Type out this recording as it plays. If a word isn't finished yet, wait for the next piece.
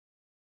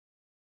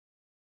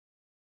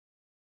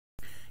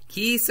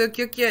Ki so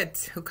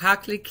kyukyet,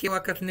 hukakli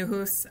kiwakat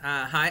nuhus.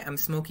 Hi, I'm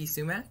Smokii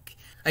Sumac.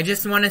 I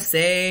just want to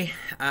say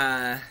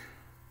that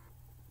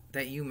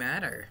you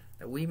matter,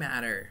 that we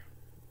matter.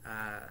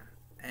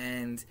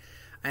 And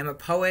I'm a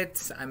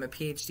poet, I'm a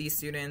PhD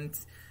student,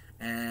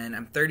 and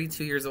I'm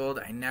 32 years old.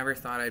 I never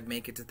thought I'd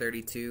make it to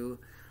 32.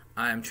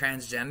 I'm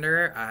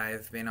transgender.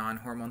 I've been on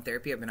hormone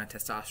therapy. I've been on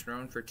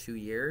testosterone for 2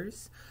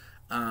 years.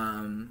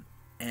 And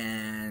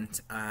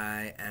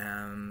I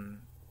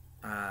am...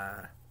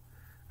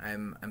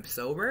 I'm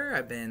sober.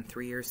 I've been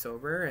 3 years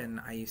sober,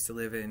 and I used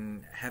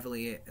to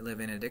heavily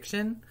live in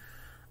addiction.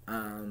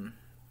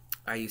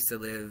 I used to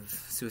live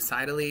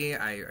suicidally.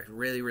 I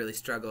really, really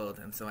struggled,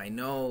 and so I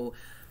know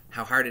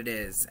how hard it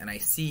is, and I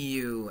see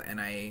you, and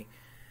I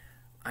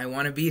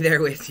want to be there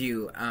with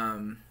you,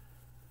 and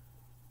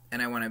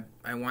I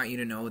want you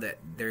to know that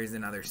there is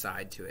another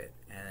side to it,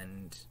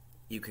 and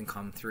you can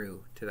come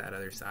through to that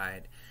other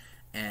side.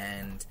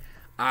 And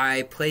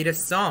I played a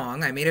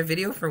song. I made a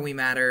video for We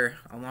Matter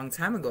a long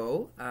time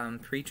ago,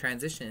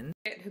 pre-transition.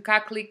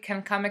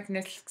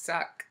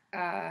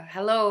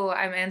 Hello,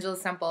 I'm Angela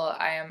Semple.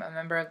 I am a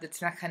member of the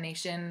Tsinaka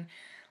Nation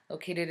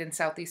located in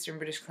southeastern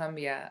British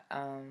Columbia.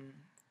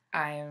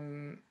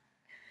 I'm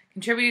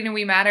contributing to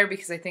We Matter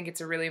because I think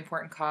it's a really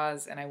important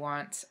cause, and I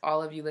want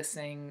all of you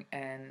listening,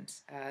 and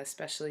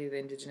especially the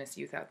Indigenous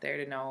youth out there,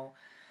 to know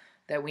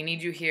that we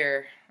need you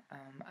here.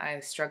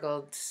 I've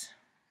struggled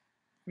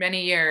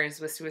many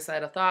years with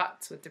suicidal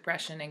thoughts, with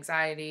depression,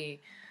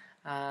 anxiety,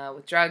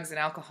 with drugs and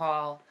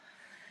alcohol.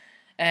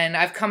 And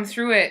I've come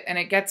through it, and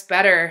it gets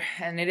better,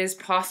 and it is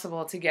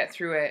possible to get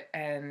through it.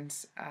 And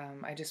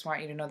I just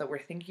want you to know that we're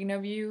thinking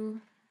of you.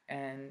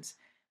 And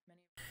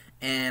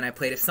I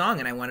played a song,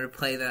 and I wanted to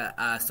play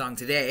the song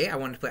today. I'm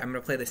going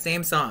to play the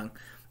same song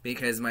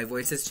because my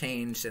voice has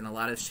changed and a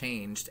lot has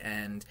changed.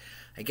 And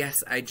I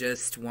guess I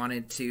just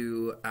wanted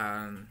to...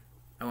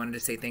 I wanted to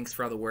say thanks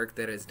for all the work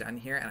that is done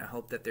here, and I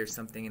hope that there's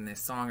something in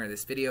this song or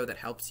this video that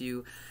helps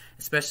you,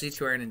 especially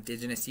to our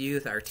Indigenous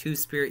youth, our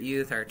Two-Spirit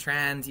youth, our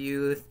trans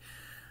youth.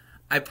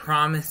 I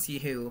promise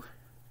you,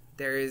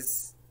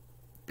 there's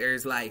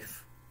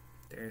life.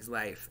 There's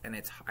life,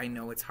 and I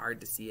know it's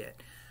hard to see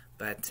it,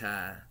 but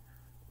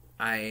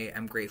I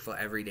am grateful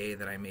every day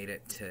that I made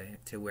it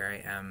to where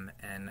I am,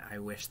 and I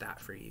wish that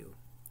for you.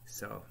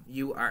 So,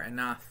 you are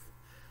enough.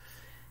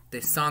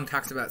 This song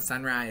talks about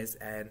sunrise,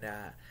 and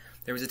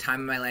there was a time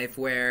in my life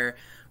where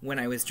when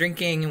I was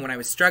drinking and when I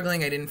was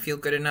struggling, I didn't feel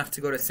good enough to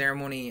go to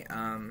ceremony,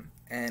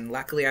 and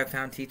luckily I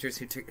found teachers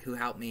who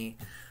helped me,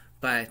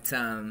 but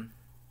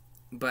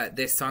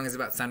this song is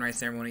about sunrise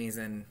ceremonies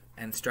and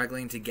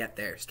struggling to get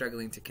there,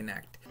 struggling to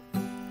connect.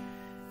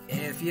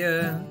 If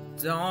you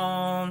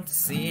don't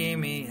see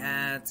me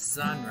at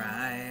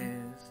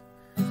sunrise,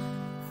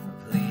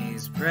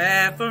 please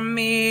pray for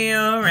me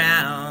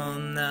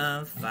around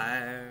the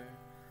fire.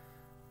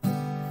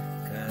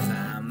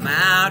 I'm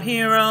out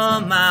here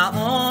on my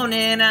own,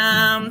 and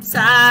I'm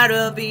tired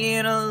of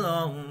being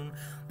alone,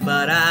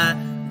 but I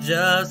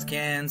just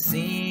can't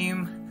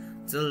seem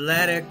to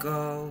let it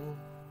go.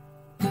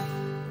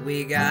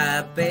 We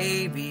got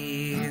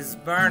babies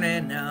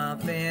burning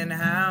up in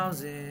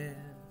houses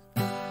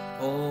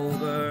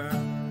over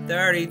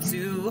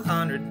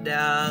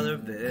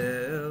 $3,200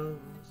 bills.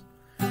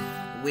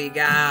 We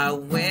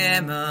got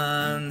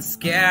women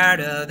scared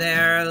of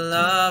their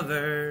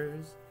lovers.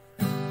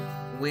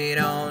 We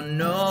don't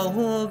know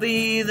who'll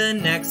be the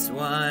next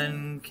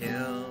one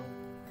killed.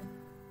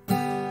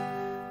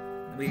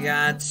 We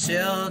got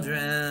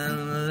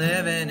children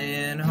living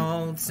in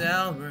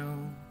hotel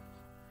rooms.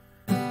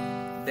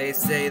 They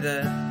say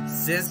the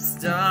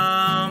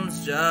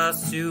system's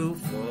just too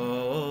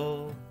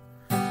full.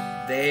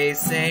 They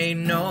say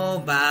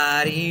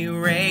nobody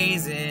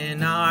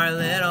raising our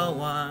little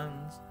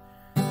ones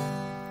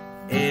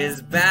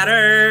is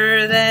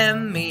better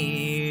than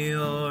me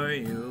or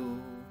you.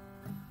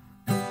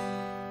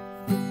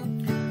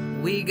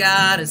 We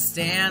gotta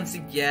stand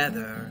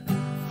together,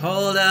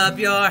 hold up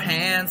your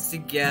hands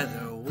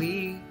together.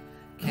 We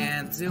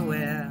can't do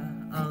it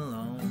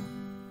alone.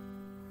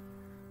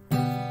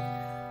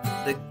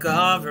 The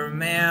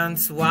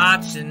government's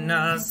watching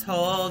us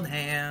hold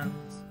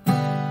hands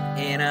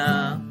in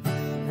a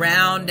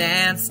round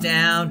dance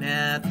down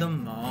at the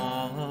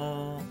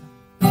mall.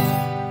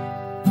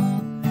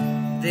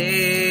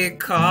 They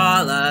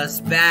call us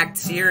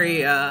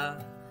bacteria.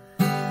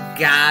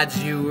 God,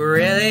 you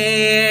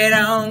really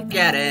don't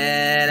get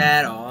it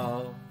at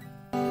all.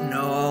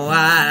 No,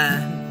 I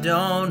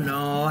don't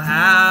know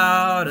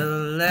how to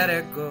let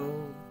it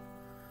go.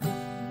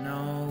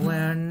 No,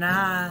 we're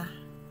not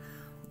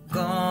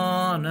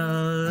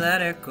gonna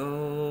let it go.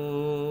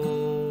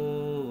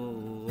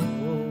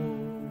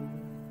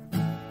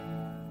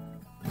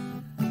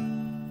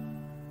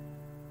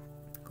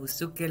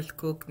 Kusukil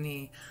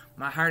Kukni,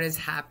 my heart is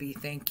happy,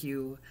 thank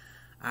you.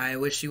 I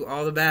wish you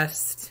all the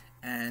best.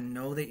 And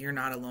know that you're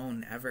not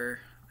alone, ever.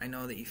 I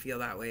know that you feel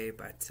that way,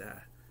 but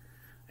I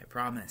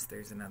promise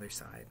there's another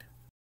side.